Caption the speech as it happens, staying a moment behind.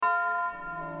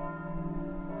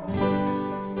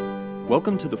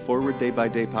Welcome to the Forward Day by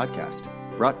Day podcast,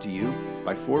 brought to you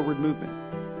by Forward Movement.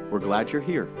 We're glad you're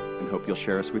here and hope you'll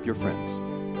share us with your friends.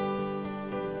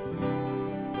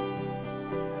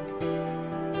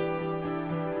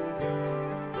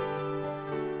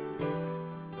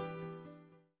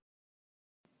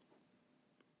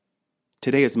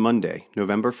 Today is Monday,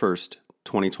 November 1st,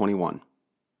 2021.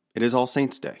 It is All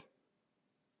Saints' Day.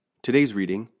 Today's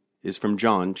reading is from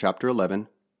John chapter 11,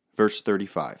 verse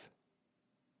 35.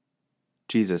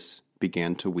 Jesus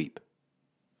began to weep.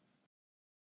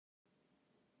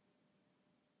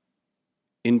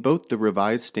 In both the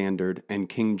Revised Standard and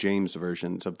King James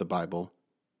versions of the Bible,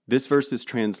 this verse is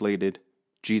translated,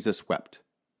 Jesus wept.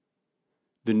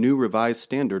 The New Revised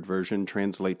Standard version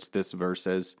translates this verse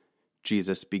as,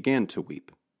 Jesus began to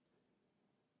weep.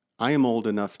 I am old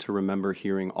enough to remember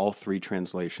hearing all three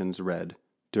translations read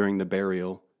during the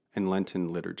burial and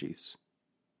Lenten liturgies.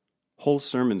 Whole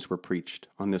sermons were preached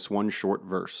on this one short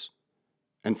verse,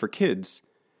 and for kids,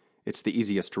 it's the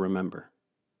easiest to remember.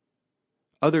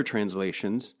 Other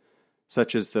translations,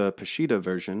 such as the Peshitta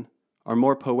version, are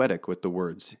more poetic with the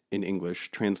words in English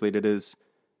translated as,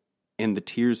 "And the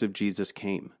tears of Jesus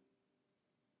came."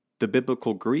 The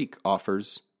biblical Greek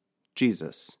offers,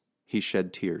 Jesus, he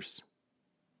shed tears.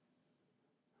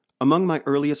 Among my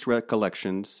earliest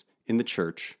recollections in the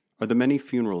church are the many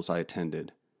funerals I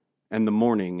attended, and the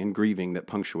mourning and grieving that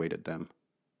punctuated them.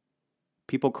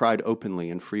 People cried openly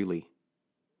and freely.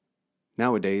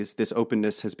 Nowadays, this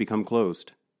openness has become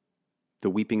closed. The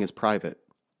weeping is private.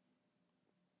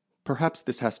 Perhaps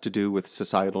this has to do with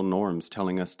societal norms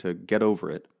telling us to get over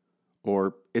it,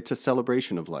 or it's a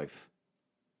celebration of life.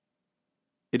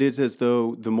 It is as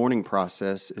though the mourning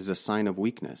process is a sign of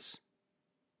weakness.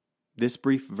 This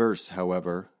brief verse,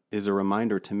 however, is a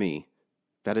reminder to me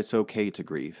that it's okay to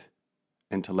grieve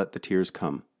and to let the tears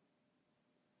come.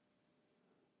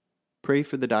 Pray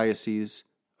for the Diocese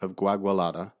of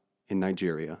Gwagwalada in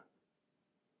Nigeria.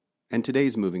 And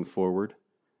today's moving forward.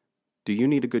 Do you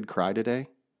need a good cry today?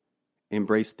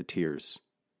 Embrace the tears,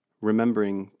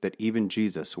 remembering that even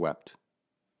Jesus wept.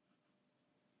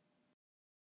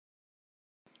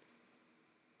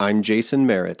 I'm Jason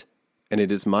Merritt, and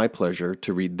it is my pleasure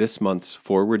to read this month's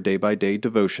Forward Day by Day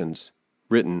devotions,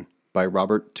 written by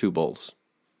Robert Tubols.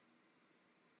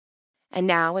 And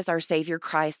now, as our Savior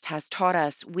Christ has taught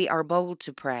us, we are bold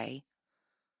to pray.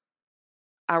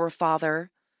 Our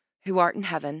Father, who art in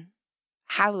heaven,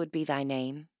 hallowed be thy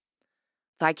name.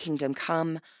 Thy kingdom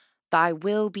come, thy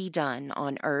will be done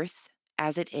on earth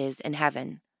as it is in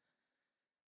heaven.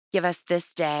 Give us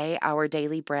this day our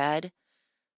daily bread,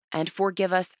 and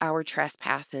forgive us our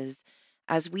trespasses,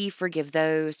 as we forgive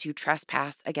those who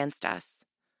trespass against us.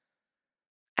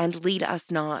 And lead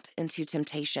us not into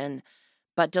temptation,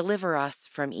 but deliver us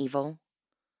from evil.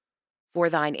 For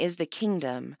thine is the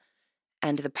kingdom,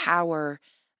 and the power,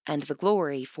 and the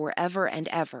glory forever and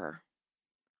ever.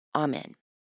 Amen.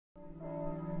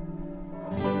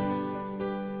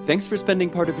 Thanks for spending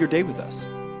part of your day with us.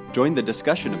 Join the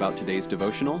discussion about today's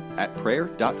devotional at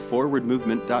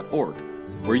prayer.forwardmovement.org,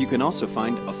 where you can also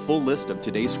find a full list of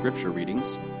today's scripture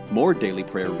readings, more daily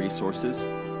prayer resources,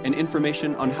 and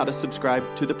information on how to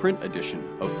subscribe to the print edition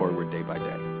of Forward Day by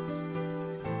Day.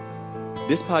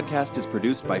 This podcast is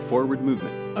produced by Forward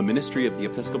Movement, a ministry of the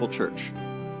Episcopal Church.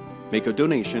 Make a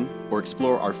donation or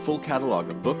explore our full catalog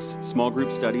of books, small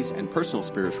group studies, and personal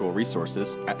spiritual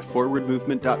resources at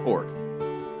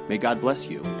forwardmovement.org. May God bless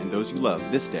you and those you love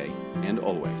this day and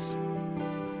always.